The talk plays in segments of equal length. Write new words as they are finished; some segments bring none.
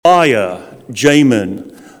Aphiah,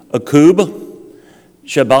 Jamin, Akub,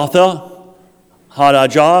 Shabbatha,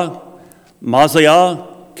 Hadajah,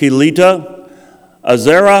 Maziah, Kelita,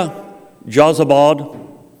 Azarah, Jozabad,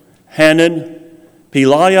 Hanan,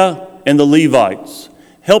 Peliah, and the Levites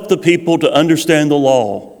helped the people to understand the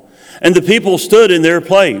law. And the people stood in their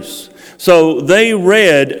place. So they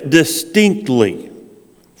read distinctly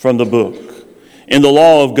from the book in the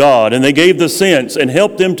law of God, and they gave the sense and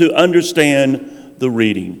helped them to understand the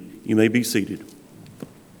reading. You may be seated.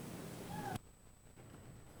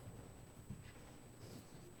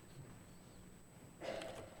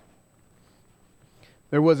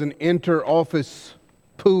 There was an inter-office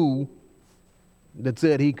pool that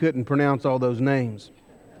said he couldn't pronounce all those names.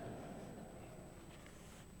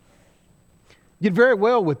 Did very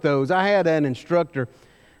well with those. I had an instructor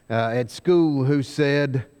at school who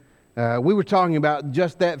said, we were talking about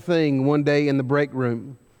just that thing one day in the break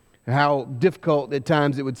room, how difficult at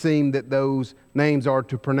times it would seem that those names are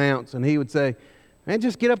to pronounce. And he would say, man,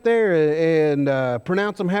 just get up there and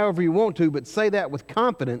pronounce them however you want to, but say that with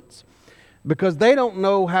confidence, because they don't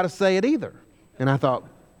know how to say it either. And I thought,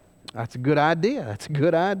 that's a good idea. That's a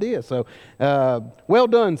good idea. So, well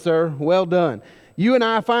done, sir. Well done. You and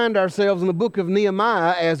I find ourselves in the book of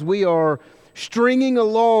Nehemiah as we are stringing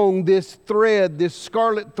along this thread, this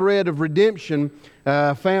scarlet thread of redemption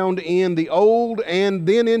found in the Old and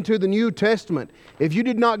then into the New Testament. If you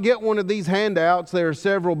did not get one of these handouts, there are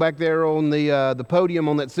several back there on the podium,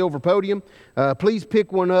 on that silver podium. Please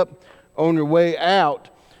pick one up on your way out.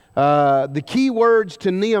 The key words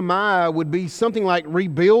to Nehemiah would be something like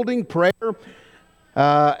rebuilding, prayer,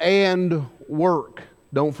 and work.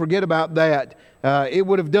 Don't forget about that. It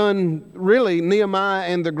would have done really Nehemiah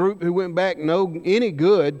and the group who went back any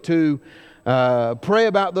good to pray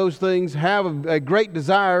about those things, have a great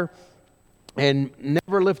desire, and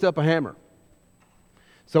never lift up a hammer.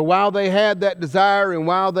 So while they had that desire and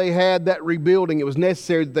while they had that rebuilding, it was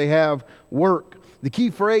necessary that they have work. The key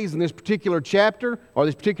phrase in this particular chapter, or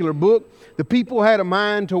this particular book, the people had a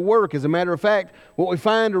mind to work. As a matter of fact, what we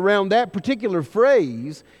find around that particular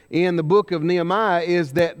phrase in the book of Nehemiah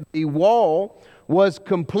is that the wall was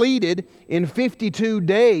completed in 52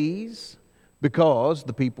 days because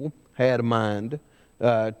the people had a mind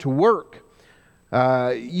to work.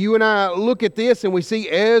 You and I look at this and we see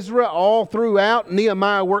Ezra all throughout.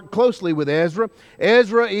 Nehemiah worked closely with Ezra.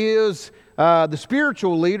 Ezra is the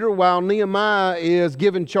spiritual leader, while Nehemiah is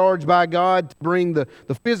given charge by God to bring the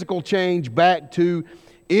physical change back to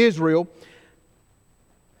Israel.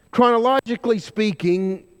 Chronologically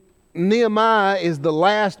speaking, Nehemiah is the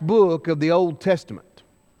last book of the Old Testament.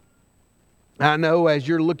 I know as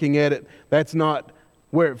you're looking at it, that's not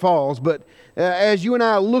where it falls, but as you and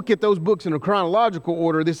I look at those books in a chronological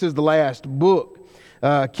order, this is the last book.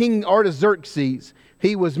 King Artaxerxes,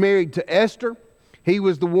 he was married to Esther. He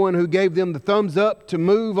was the one who gave them the thumbs up to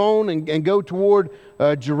move on and go toward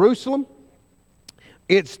Jerusalem.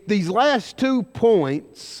 It's these last 2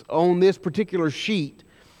 points on this particular sheet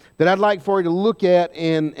that I'd like for you to look at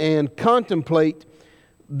and contemplate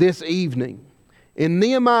this evening. In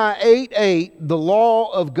Nehemiah 8:8, the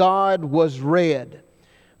law of God was read.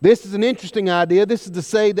 This is an interesting idea. This is to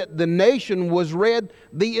say that the nation was read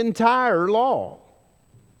the entire law.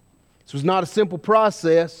 This was not a simple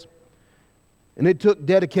process, and it took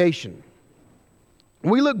dedication.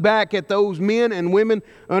 We look back at those men and women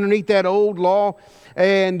underneath that old law,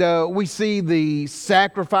 and we see the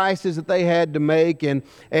sacrifices that they had to make and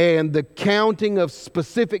the counting of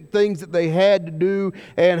specific things that they had to do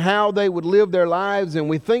and how they would live their lives. And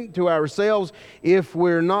we think to ourselves, if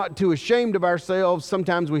we're not too ashamed of ourselves,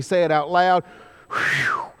 sometimes we say it out loud,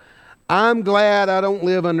 I'm glad I don't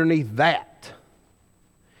live underneath that.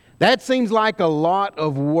 That seems like a lot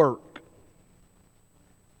of work.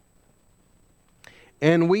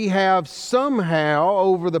 And we have somehow,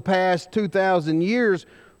 over the past 2,000 years,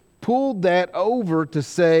 pulled that over to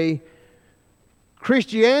say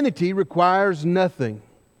Christianity requires nothing,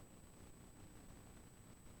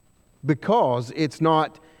 because it's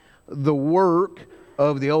not the work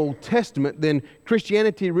of the Old Testament. Then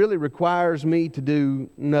Christianity really requires me to do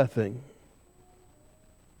nothing.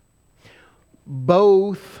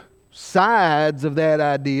 Both sides of that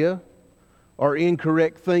idea are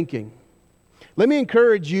incorrect thinking. Let me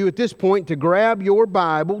encourage you at this point to grab your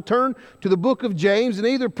Bible, turn to the book of James, and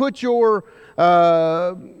either put your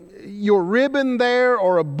ribbon there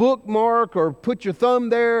or a bookmark, or put your thumb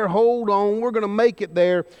there. Hold on, we're going to make it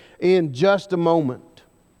there in just a moment.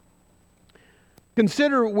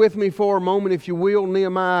 Consider with me for a moment, if you will,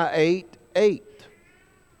 Nehemiah 8:8.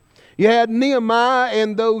 You had Nehemiah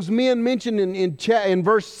and those men mentioned in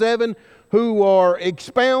verse 7 who are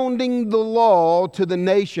expounding the law to the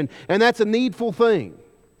nation. And that's a needful thing.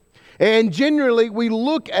 And generally we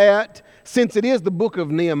look at, since it is the book of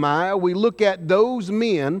Nehemiah, we look at those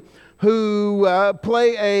men who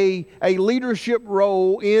play a leadership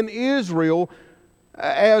role in Israel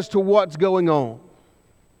as to what's going on.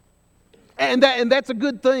 And that's a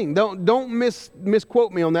good thing. Don't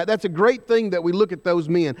misquote me on that. That's a great thing that we look at those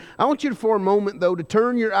men. I want you to, for a moment, though, to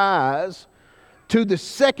turn your eyes to the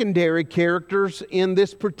secondary characters in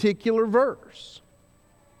this particular verse.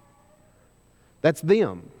 That's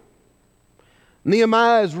them.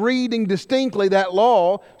 Nehemiah is reading distinctly that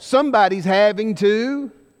law. Somebody's having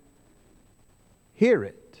to hear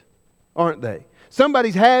it, aren't they?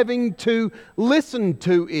 Somebody's having to listen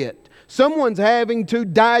to it. Someone's having to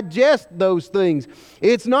digest those things.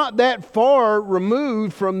 It's not that far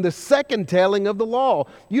removed from the second telling of the law.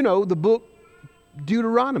 You know, the book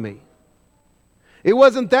Deuteronomy. It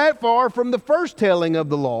wasn't that far from the first telling of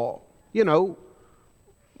the law. You know,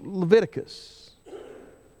 Leviticus.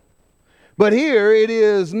 But here it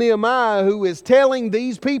is Nehemiah who is telling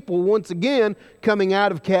these people, once again, coming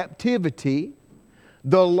out of captivity,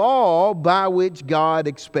 the law by which God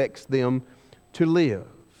expects them to live.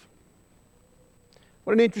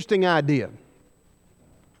 What an interesting idea.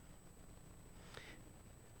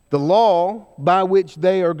 The law by which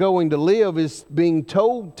they are going to live is being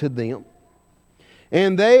told to them.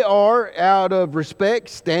 And they are, out of respect,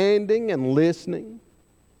 standing and listening.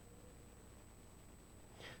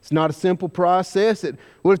 It's not a simple process. It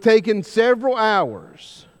would have taken several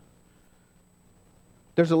hours.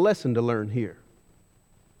 There's a lesson to learn here.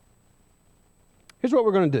 Here's what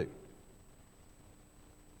we're going to do.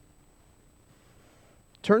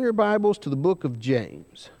 Turn your Bibles to the book of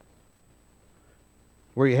James,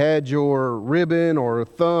 where you had your ribbon or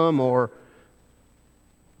thumb or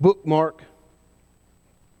bookmark.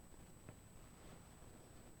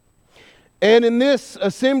 And in this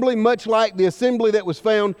assembly, much like the assembly that was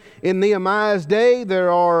found in Nehemiah's day,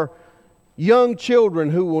 there are young children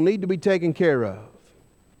who will need to be taken care of.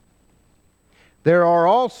 There are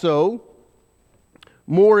also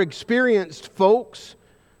more experienced folks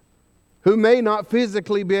who may not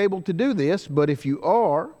physically be able to do this, but if you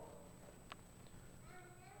are,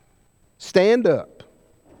 stand up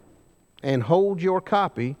and hold your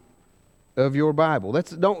copy of your Bible.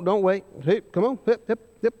 Don't wait. Hey, come on. Hip,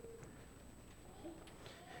 hip, hip.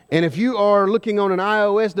 And if you are looking on an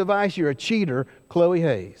iOS device, you're a cheater, Chloe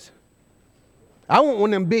Hayes. I want one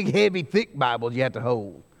of them big, heavy, thick Bibles you have to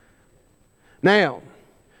hold. Now,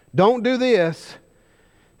 don't do this.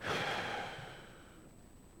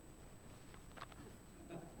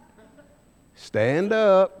 Stand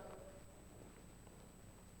up.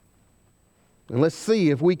 And let's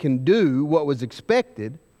see if we can do what was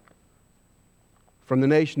expected from the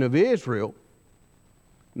nation of Israel.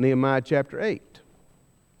 Nehemiah chapter 8.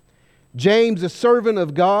 James, a servant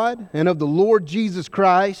of God and of the Lord Jesus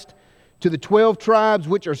Christ, to the 12 tribes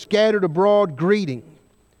which are scattered abroad, greeting.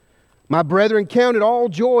 My brethren, count it all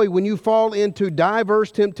joy when you fall into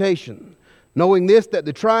diverse temptation, knowing this, that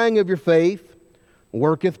the trying of your faith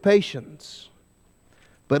worketh patience.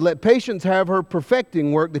 But let patience have her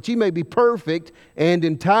perfecting work, that ye may be perfect and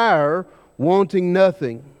entire, wanting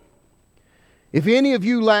nothing. If any of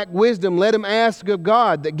you lack wisdom, let him ask of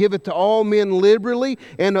God, that giveth to all men liberally,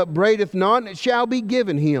 and upbraideth not, and it shall be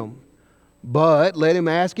given him. But let him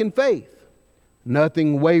ask in faith,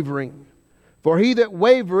 nothing wavering. For he that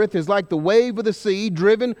wavereth is like the wave of the sea,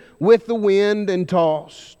 driven with the wind and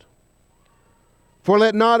tossed. For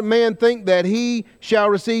let not a man think that he shall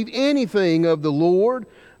receive anything of the Lord.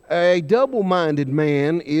 A double-minded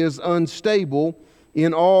man is unstable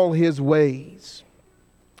in all his ways.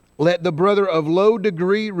 Let the brother of low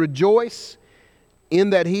degree rejoice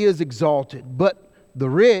in that he is exalted, but the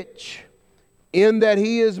rich in that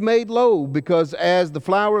he is made low, because as the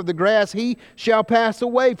flower of the grass he shall pass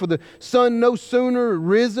away. For the sun no sooner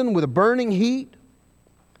risen with a burning heat,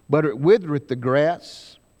 but it withereth the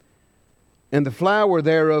grass, and the flower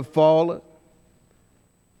thereof falleth,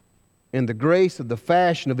 and the grace of the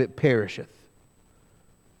fashion of it perisheth.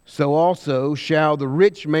 So also shall the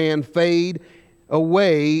rich man fade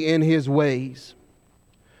away in his ways.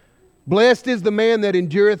 Blessed is the man that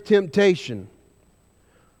endureth temptation,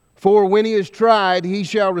 for when he is tried, he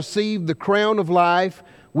shall receive the crown of life,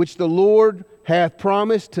 which the Lord hath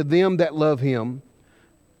promised to them that love him.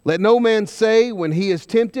 Let no man say when he is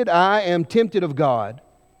tempted, I am tempted of God.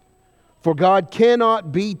 For God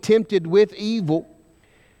cannot be tempted with evil,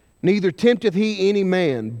 neither tempteth he any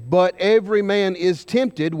man. But every man is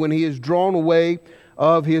tempted when he is drawn away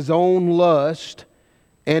of his own lust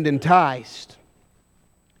and enticed.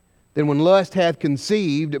 Then when lust hath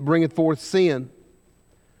conceived, it bringeth forth sin.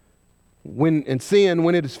 And sin,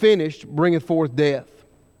 when it is finished, bringeth forth death.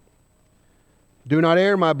 Do not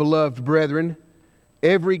err, my beloved brethren.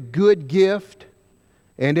 Every good gift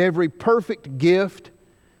and every perfect gift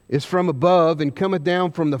is from above, and cometh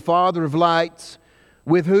down from the Father of lights,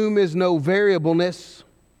 with whom is no variableness,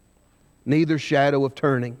 neither shadow of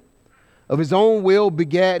turning. Of His own will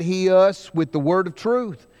begat He us with the word of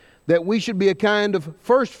truth, that we should be a kind of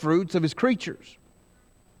first fruits of His creatures.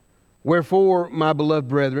 Wherefore, my beloved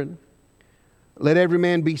brethren, let every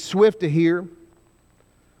man be swift to hear,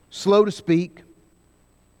 slow to speak,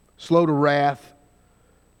 slow to wrath.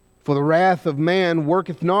 For the wrath of man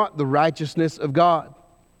worketh not the righteousness of God.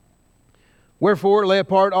 Wherefore lay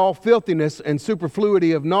apart all filthiness and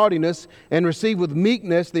superfluity of naughtiness, and receive with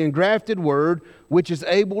meekness the engrafted word, which is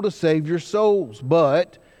able to save your souls.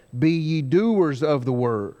 But be ye doers of the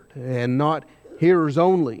word, and not hearers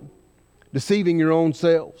only, deceiving your own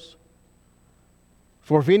selves.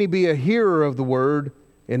 For if any be a hearer of the word,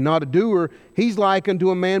 and not a doer, he's like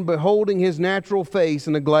unto a man beholding his natural face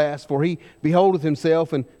in a glass. For he beholdeth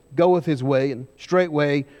himself, and goeth his way, and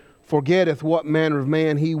straightway forgetteth what manner of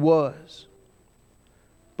man he was.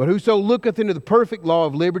 But whoso looketh into the perfect law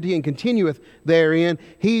of liberty, and continueth therein,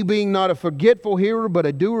 he being not a forgetful hearer, but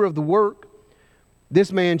a doer of the work,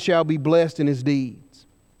 this man shall be blessed in his deeds.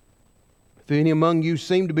 If any among you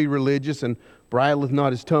seem to be religious, and bridleth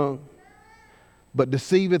not his tongue, but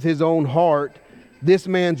deceiveth his own heart, this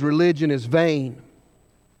man's religion is vain.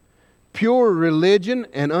 Pure religion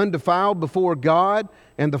and undefiled before God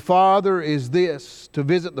and the Father is this, to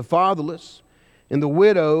visit the fatherless and the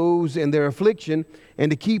widows in their affliction,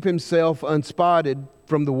 and to keep himself unspotted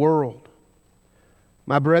from the world.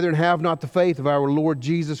 My brethren, have not the faith of our Lord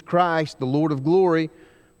Jesus Christ, the Lord of glory,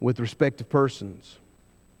 with respect to persons.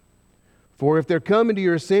 For if there come into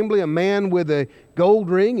your assembly a man with a gold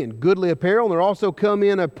ring and goodly apparel, and there also come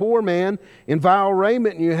in a poor man in vile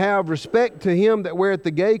raiment, and you have respect to him that weareth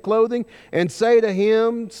the gay clothing, and say to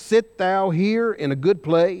him, sit thou here in a good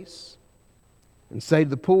place, and say to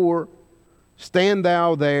the poor, stand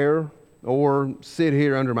thou there, or sit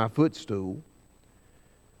here under my footstool.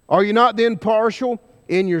 Are you not then partial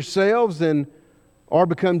in yourselves, and are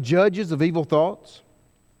become judges of evil thoughts?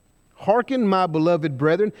 Hearken, my beloved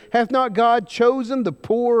brethren, hath not God chosen the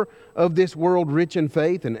poor of this world rich in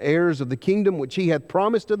faith, and heirs of the kingdom which He hath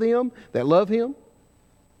promised to them that love Him?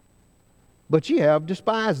 But ye have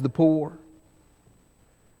despised the poor.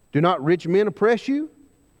 Do not rich men oppress you,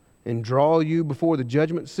 and draw you before the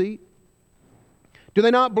judgment seat? Do they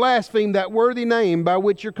not blaspheme that worthy name by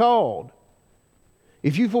which you're called?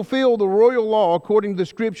 If you fulfill the royal law according to the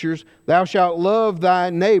Scriptures, thou shalt love thy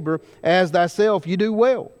neighbor as thyself, you do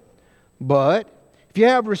well. But if you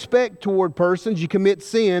have respect toward persons, you commit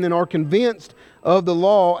sin and are convinced of the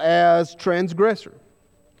law as transgressor.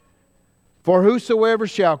 For whosoever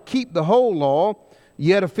shall keep the whole law,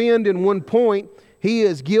 yet offend in one point, he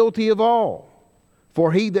is guilty of all.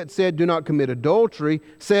 For he that said, do not commit adultery,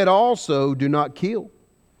 said also, do not kill.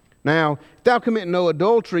 Now, if thou commit no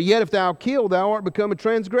adultery, yet if thou kill, thou art become a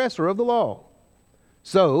transgressor of the law.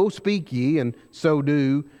 So speak ye, and so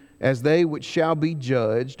do, as they which shall be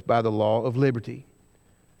judged by the law of liberty.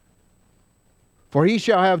 For he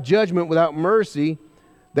shall have judgment without mercy,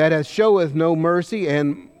 that showeth no mercy,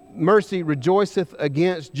 and mercy rejoiceth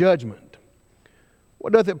against judgment.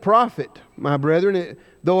 What doth it profit, my brethren,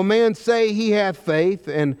 though a man say he hath faith,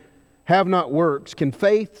 and have not works? Can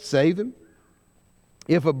faith save him?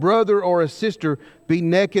 If a brother or a sister be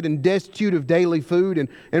naked and destitute of daily food,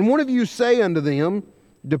 and one of you say unto them,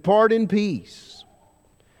 depart in peace,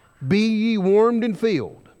 be ye warmed and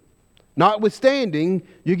filled. Notwithstanding,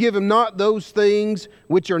 you give him not those things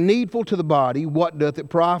which are needful to the body, what doth it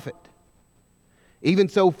profit? Even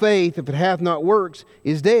so faith, if it hath not works,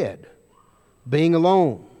 is dead, being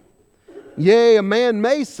alone. Yea, a man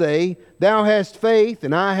may say, thou hast faith,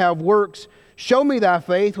 and I have works. Show me thy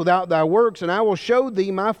faith without thy works, and I will show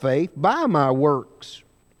thee my faith by my works.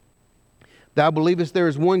 Thou believest there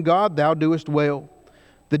is one God, thou doest well.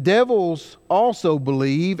 The devils also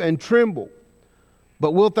believe and tremble.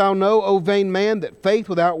 But wilt thou know, O vain man, that faith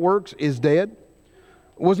without works is dead?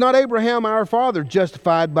 Was not Abraham our father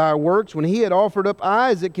justified by works when he had offered up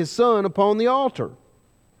Isaac his son upon the altar?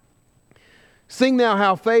 Sing thou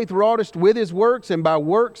how faith wroughtest with his works, and by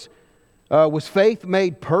works was faith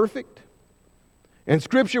made perfect? And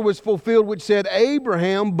Scripture was fulfilled which said,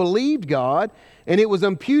 Abraham believed God, and it was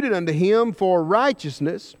imputed unto him for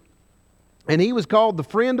righteousness, and he was called the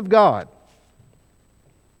friend of God.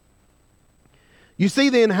 You see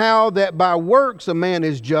then how that by works a man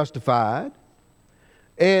is justified,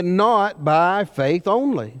 and not by faith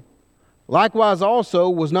only. Likewise also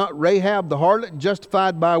was not Rahab the harlot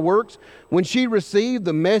justified by works when she received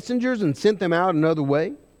the messengers and sent them out another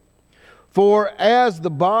way? For as the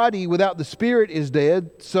body without the spirit is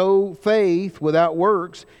dead, so faith without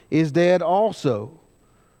works is dead also.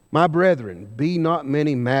 My brethren, be not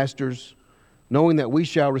many masters, knowing that we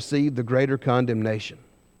shall receive the greater condemnation.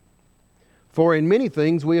 For in many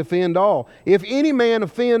things we offend all. If any man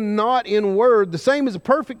offend not in word, the same is a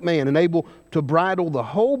perfect man, and able to bridle the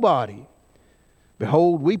whole body.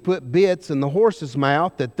 Behold, we put bits in the horse's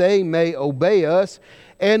mouth, that they may obey us,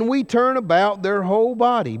 and we turn about their whole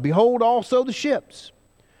body. Behold also the ships,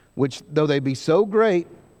 which though they be so great,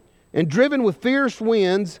 and driven with fierce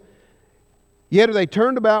winds, yet are they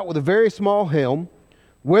turned about with a very small helm,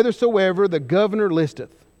 whithersoever the governor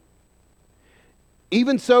listeth.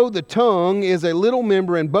 Even so the tongue is a little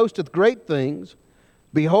member, and boasteth great things.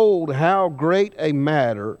 Behold, how great a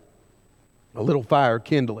matter a little fire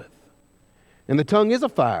kindleth. And the tongue is a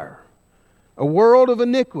fire, a world of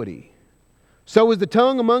iniquity. So is the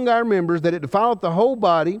tongue among our members, that it defileth the whole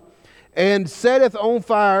body, and setteth on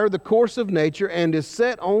fire the course of nature, and is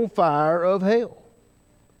set on fire of hell.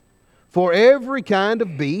 For every kind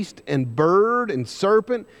of beast, and bird, and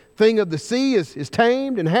serpent, thing of the sea is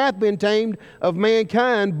tamed, and hath been tamed of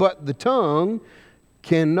mankind, but the tongue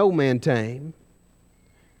can no man tame.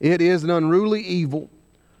 It is an unruly evil,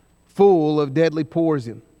 full of deadly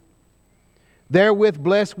poison. Therewith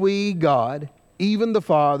bless we God, even the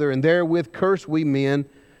Father, and therewith curse we men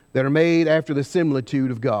that are made after the similitude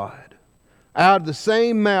of God. Out of the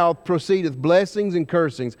same mouth proceedeth blessings and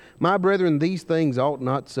cursings. My brethren, these things ought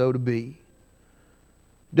not so to be.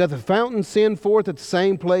 Doth a fountain send forth at the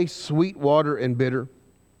same place sweet water and bitter?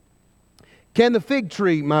 Can the fig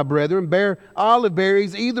tree, my brethren, bear olive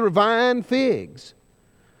berries, either vine figs?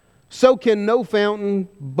 So can no fountain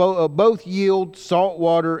both yield salt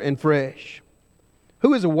water and fresh.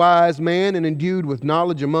 Who is a wise man and endued with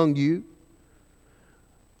knowledge among you?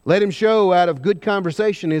 Let him show out of good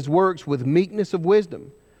conversation his works with meekness of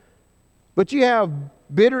wisdom. But ye have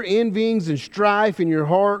bitter envyings and strife in your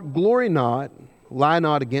heart. Glory not, lie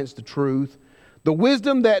not against the truth. The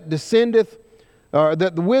wisdom that descendeth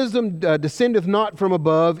not from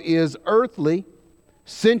above is earthly,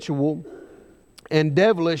 sensual, and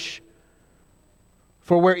devilish.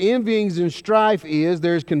 For where envyings and strife is,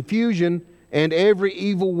 there is confusion and every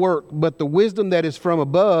evil work. But the wisdom that is from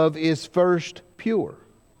above is first pure,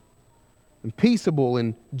 and peaceable,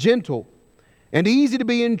 and gentle, and easy to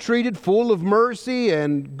be entreated, full of mercy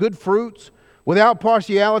and good fruits, without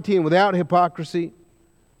partiality and without hypocrisy.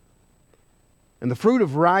 And the fruit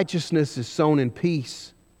of righteousness is sown in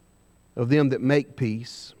peace of them that make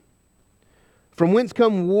peace. From whence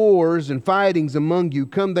come wars and fightings among you?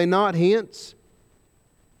 Come they not hence,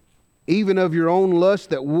 even of your own lust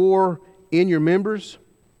that war in your members?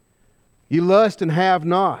 You lust and have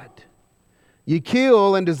not. You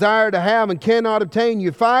kill and desire to have and cannot obtain.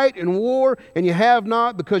 You fight and war and you have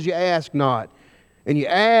not, because you ask not. And you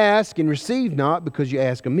ask and receive not, because you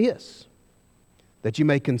ask amiss, that you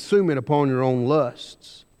may consume it upon your own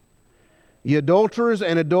lusts. Ye adulterers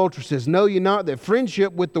and adulteresses, know ye not that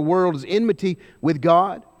friendship with the world is enmity with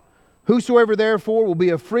God? Whosoever therefore will be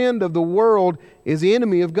a friend of the world is the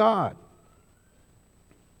enemy of God.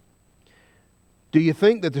 Do you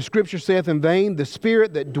think that the Scripture saith in vain, the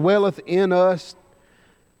Spirit that dwelleth in us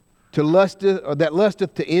that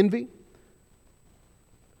lusteth to envy?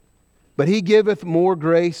 But He giveth more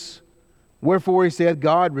grace. Wherefore He saith,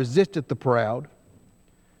 God resisteth the proud,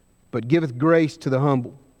 but giveth grace to the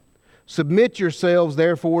humble. Submit yourselves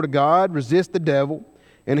therefore to God, resist the devil,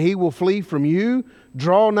 and he will flee from you.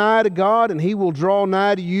 Draw nigh to God, and He will draw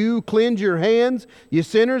nigh to you. Cleanse your hands, ye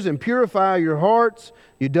sinners, and purify your hearts,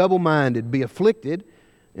 you double-minded. Be afflicted,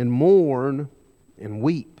 and mourn, and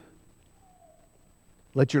weep.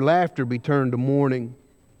 Let your laughter be turned to mourning,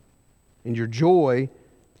 and your joy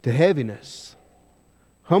to heaviness.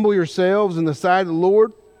 Humble yourselves in the sight of the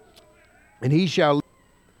Lord, and He shall.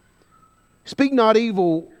 Speak not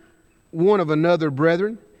evil one of another,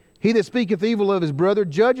 brethren. He that speaketh evil of his brother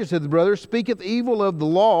judgeth his brother, speaketh evil of the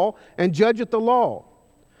law, and judgeth the law.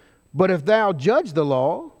 But if thou judge the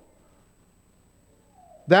law,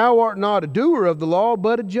 thou art not a doer of the law,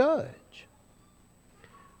 but a judge.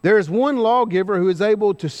 There is one lawgiver who is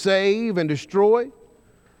able to save and destroy.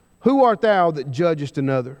 Who art thou that judgest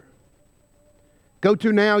another? Go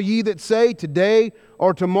to now, ye that say, today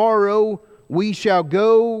or tomorrow we shall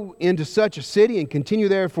go into such a city and continue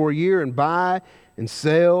there for a year and buy and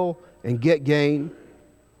sell and get gain.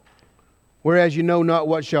 Whereas you know not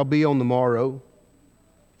what shall be on the morrow.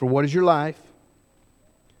 For what is your life?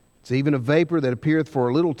 It's even a vapor that appeareth for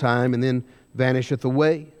a little time and then vanisheth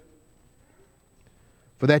away.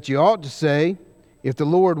 For that ye ought to say, if the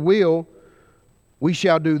Lord will, we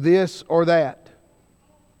shall do this or that.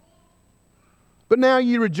 But now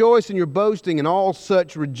ye rejoice in your boasting, and all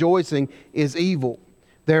such rejoicing is evil.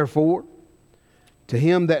 Therefore, to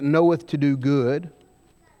him that knoweth to do good,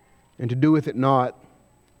 and to doeth it not,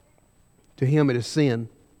 to him it is sin.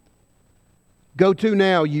 Go to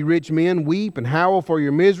now, ye rich men, weep and howl for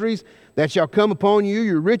your miseries that shall come upon you.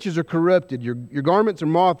 Your riches are corrupted, your garments are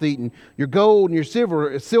moth-eaten, your gold and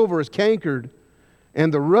your silver is cankered,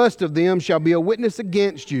 and the rust of them shall be a witness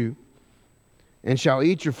against you, and shall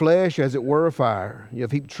eat your flesh as it were a fire. You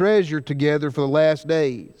have heaped treasure together for the last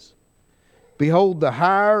days. Behold, the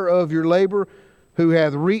hire of your labor, who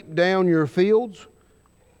hath reaped down your fields,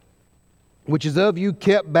 which is of you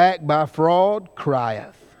kept back by fraud,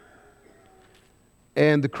 crieth.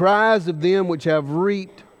 And the cries of them which have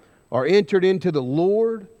reaped are entered into the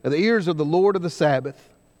ears of the Lord of the Sabbath.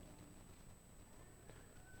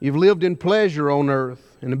 You've lived in pleasure on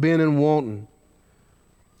earth and have been in wanton.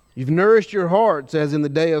 You've nourished your hearts as in the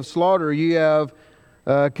day of slaughter. You have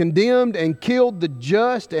condemned and killed the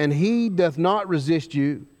just, and he doth not resist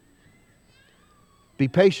you. Be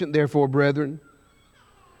patient, therefore, brethren,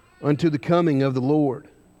 unto the coming of the Lord.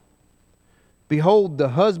 Behold, the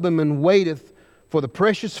husbandman waiteth for the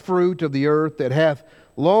precious fruit of the earth that hath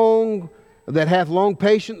long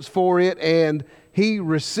patience for it, and he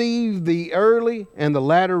received the early and the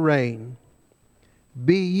latter rain.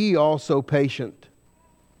 Be ye also patient.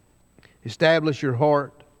 Establish your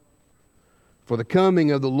heart, for the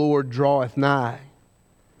coming of the Lord draweth nigh.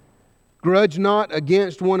 Grudge not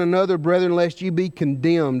against one another, brethren, lest ye be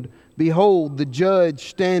condemned. Behold, the judge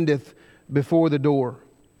standeth before the door.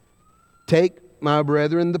 Take, my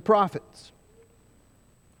brethren, the prophets,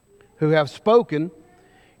 who have spoken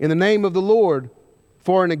in the name of the Lord,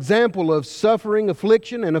 for an example of suffering,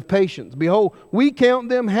 affliction, and of patience. Behold, we count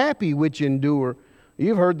them happy which endure.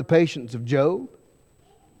 You've heard the patience of Job,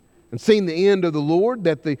 and seen the end of the Lord,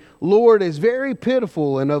 that the Lord is very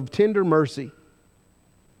pitiful and of tender mercy.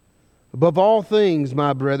 Above all things,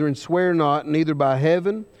 my brethren, swear not, neither by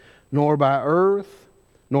heaven, nor by earth,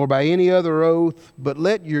 nor by any other oath, but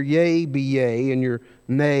let your yea be yea, and your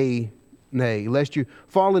nay, nay, lest you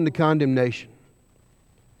fall into condemnation.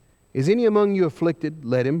 Is any among you afflicted?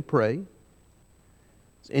 Let him pray.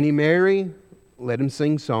 Is any merry? Let him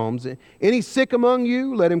sing psalms. Any sick among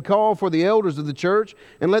you? Let him call for the elders of the church,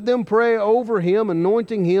 and let them pray over him,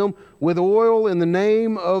 anointing him with oil in the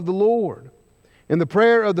name of the Lord. And the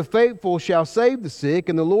prayer of the faithful shall save the sick,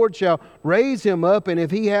 and the Lord shall raise him up. And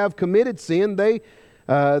if he have committed sin, they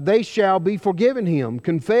shall be forgiven him.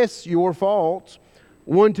 Confess your faults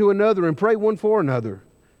one to another, and pray one for another,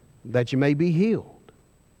 that you may be healed.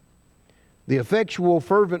 The effectual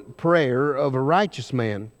fervent prayer of a righteous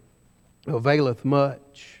man availeth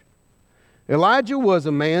much. Elijah was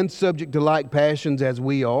a man subject to like passions as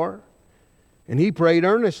we are, and he prayed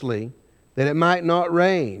earnestly that it might not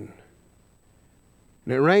rain.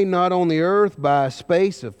 And it rained not on the earth by a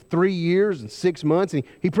space of 3 years and 6 months. And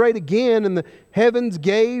he prayed again, and the heavens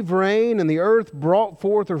gave rain, and the earth brought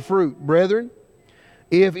forth her fruit. Brethren,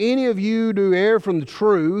 if any of you do err from the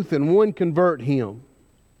truth, and one convert him,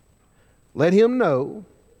 let him know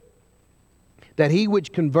that he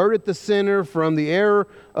which converteth the sinner from the error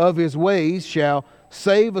of his ways shall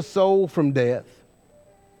save a soul from death,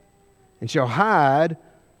 and shall hide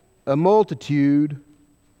a multitude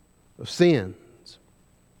of sins.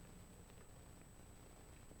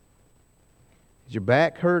 Is your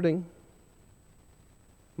back hurting?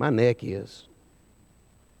 My neck is.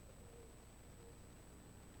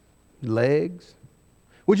 Legs?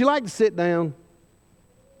 Would you like to sit down?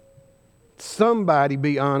 Somebody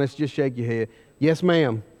be honest, just shake your head. Yes,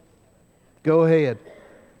 ma'am. Go ahead.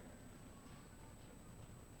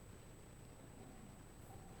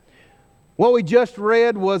 What we just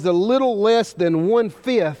read was a little less than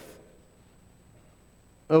 1/5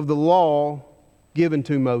 of the law given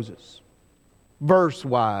to Moses.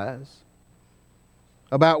 Verse-wise,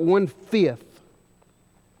 about 1/5.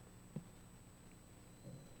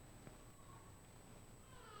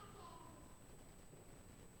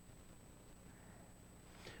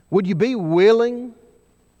 Would you be willing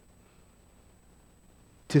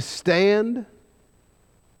to stand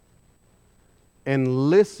and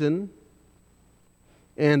listen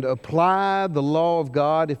and apply the law of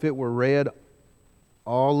God if it were read,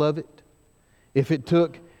 all of it? If it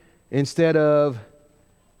took, instead of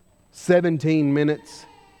 17 minutes,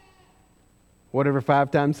 whatever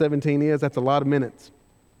 5 times 17 is, that's a lot of minutes.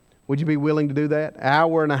 Would you be willing to do that?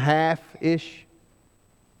 Hour and a half-ish?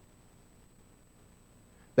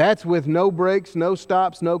 That's with no breaks, no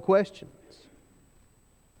stops, no questions.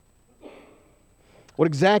 What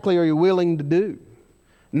exactly are you willing to do?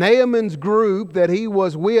 Naaman's group that he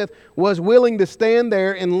was with was willing to stand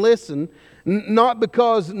there and listen, not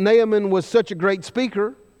because Naaman was such a great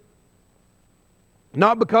speaker,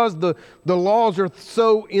 not because the laws are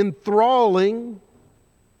so enthralling,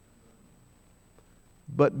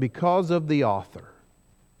 but because of the author.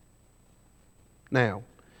 Now,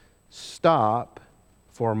 stop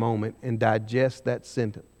for a moment and digest that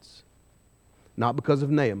sentence. Not because of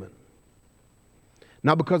Naaman,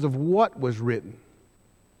 not because of what was written,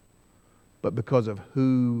 but because of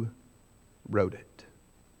who wrote it.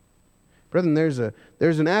 Brethren, there's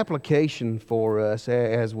an application for us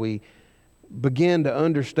as we begin to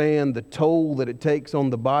understand the toll that it takes on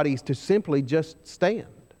the bodies to simply just stand.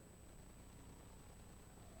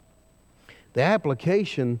 The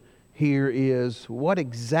application here is, what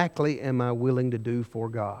exactly am I willing to do for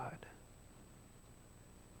God?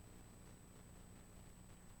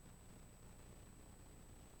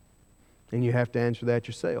 And you have to answer that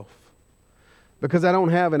yourself. Because I don't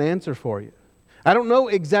have an answer for you. I don't know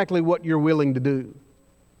exactly what you're willing to do.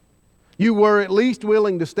 You were at least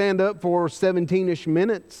willing to stand up for 17-ish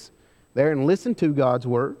minutes there and listen to God's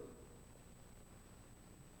Word.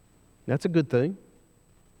 That's a good thing.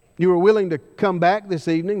 You were willing to come back this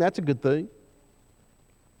evening. That's a good thing.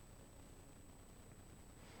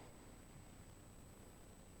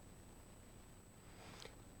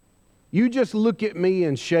 You just look at me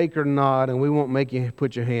and shake or nod, and we won't make you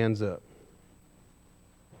put your hands up.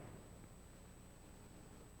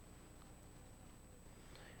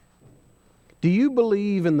 Do you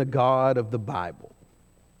believe in the God of the Bible?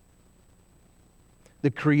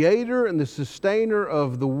 The creator and the sustainer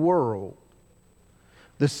of the world,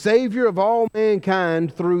 the Savior of all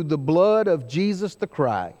mankind through the blood of Jesus the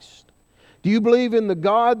Christ. Do you believe in the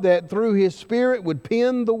God that through His Spirit would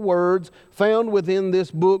pen the words found within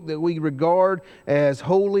this book that we regard as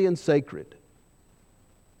holy and sacred?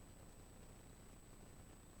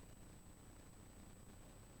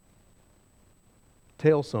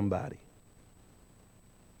 Tell somebody.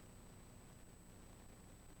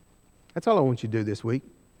 That's all I want you to do this week.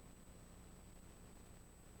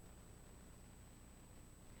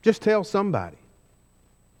 Just tell somebody.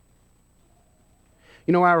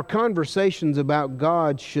 You know, our conversations about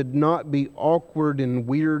God should not be awkward and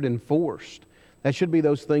weird and forced. That should be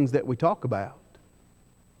those things that we talk about.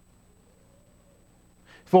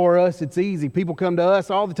 For us, it's easy. People come to us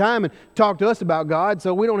all the time and talk to us about God,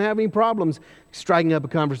 so we don't have any problems striking up a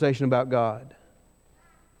conversation about God.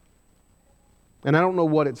 And I don't know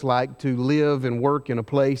what it's like to live and work in a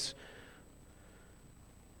place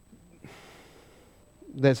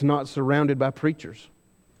that's not surrounded by preachers.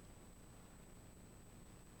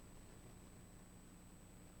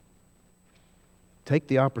 Take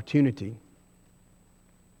the opportunity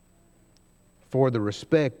for the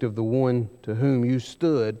respect of the one to whom you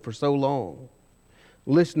stood for so long,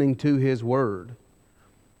 listening to His Word,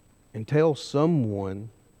 and tell someone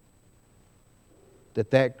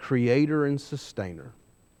that Creator and Sustainer,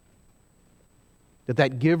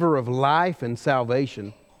 that Giver of life and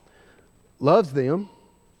salvation loves them,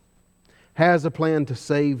 has a plan to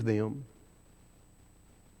save them.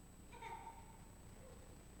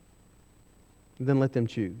 And then let them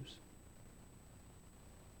choose.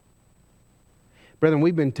 Brethren,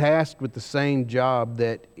 we've been tasked with the same job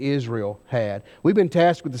that Israel had. We've been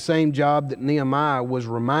tasked with the same job that Nehemiah was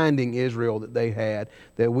reminding Israel that they had,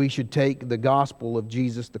 that we should take the gospel of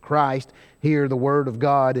Jesus the Christ, hear the word of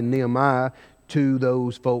God in Nehemiah, to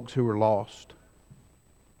those folks who are lost.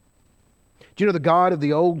 Do you know the God of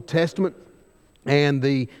the Old Testament and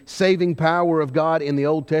the saving power of God in the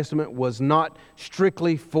Old Testament was not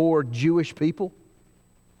strictly for Jewish people?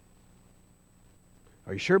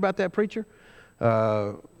 Are you sure about that, preacher?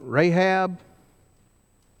 Rahab.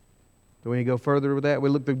 Do we go further with that? We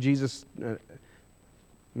look through Jesus.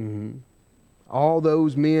 All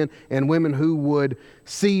those men and women who would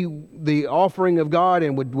see the offering of God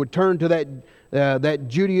and would turn to that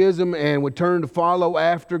Judaism and would turn to follow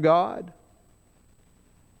after God.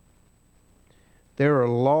 There are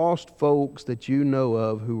lost folks that you know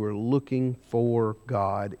of who are looking for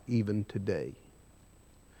God even today.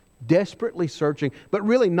 Desperately searching, but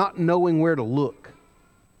really not knowing where to look.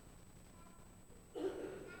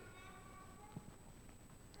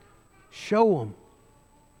 Show them.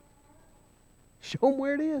 Show them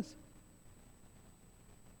where it is.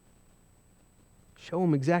 Show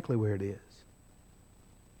them exactly where it is.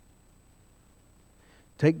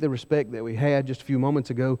 Take the respect that we had just a few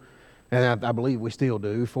moments ago and I believe we still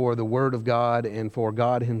do, for the Word of God and for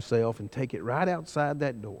God Himself, and take it right outside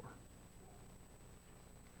that door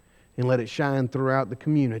and let it shine throughout the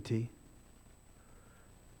community,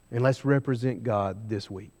 and let's represent God this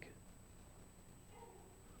week.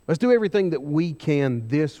 Let's do everything that we can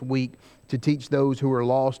this week to teach those who are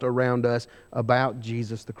lost around us about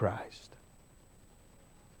Jesus the Christ.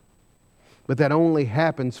 But that only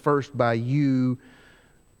happens first by you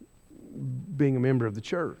being a member of the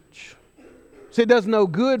church. See, it does no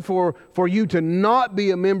good for you to not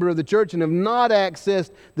be a member of the church and have not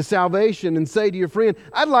accessed the salvation and say to your friend,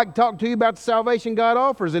 I'd like to talk to you about the salvation God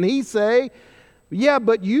offers. And he say, yeah,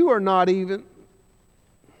 but you are not even...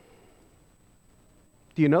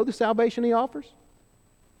 Do you know the salvation He offers?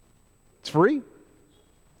 It's free.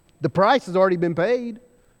 The price has already been paid.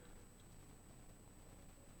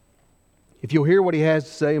 If you'll hear what He has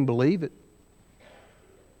to say and believe it,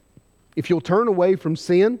 if you'll turn away from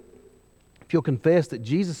sin, if you'll confess that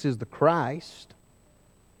Jesus is the Christ,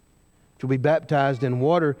 if you'll be baptized in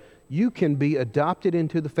water, you can be adopted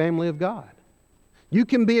into the family of God. You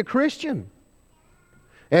can be a Christian,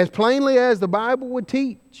 as plainly as the Bible would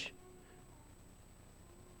teach.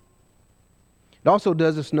 It also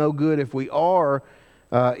does us no good if we are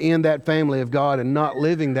in that family of God and not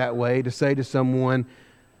living that way, to say to someone,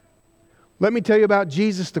 let me tell you about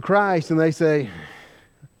Jesus the Christ, and they say,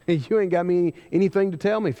 you ain't got me anything to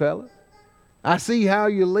tell me, fella. I see how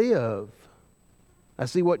you live. I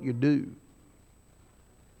see what you do.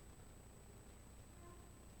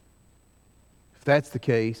 If that's the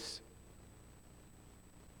case,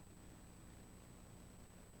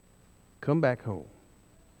 come back home.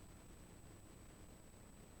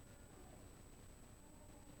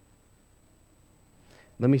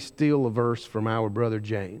 Let me steal a verse from our brother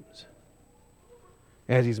James.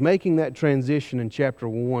 As he's making that transition in chapter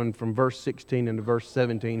 1 from verse 16 into verse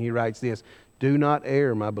 17, he writes this, do not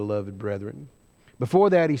err, my beloved brethren.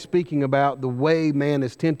 Before that, he's speaking about the way man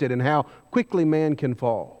is tempted and how quickly man can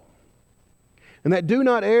fall. And that do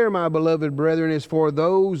not err, my beloved brethren, is for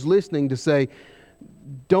those listening to say,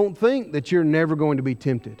 don't think that you're never going to be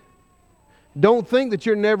tempted. Don't think that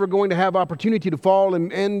you're never going to have opportunity to fall,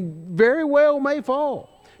 and very well may fall.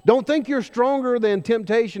 Don't think you're stronger than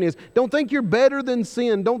temptation is. Don't think you're better than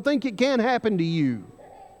sin. Don't think it can't happen to you.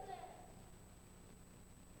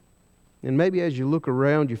 And maybe as you look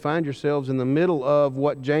around, you find yourselves in the middle of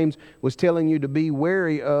what James was telling you to be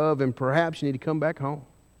wary of, and perhaps you need to come back home.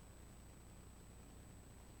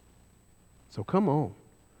 So come on,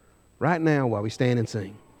 right now while we stand and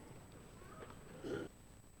sing. Would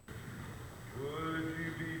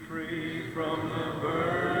you be free from the burden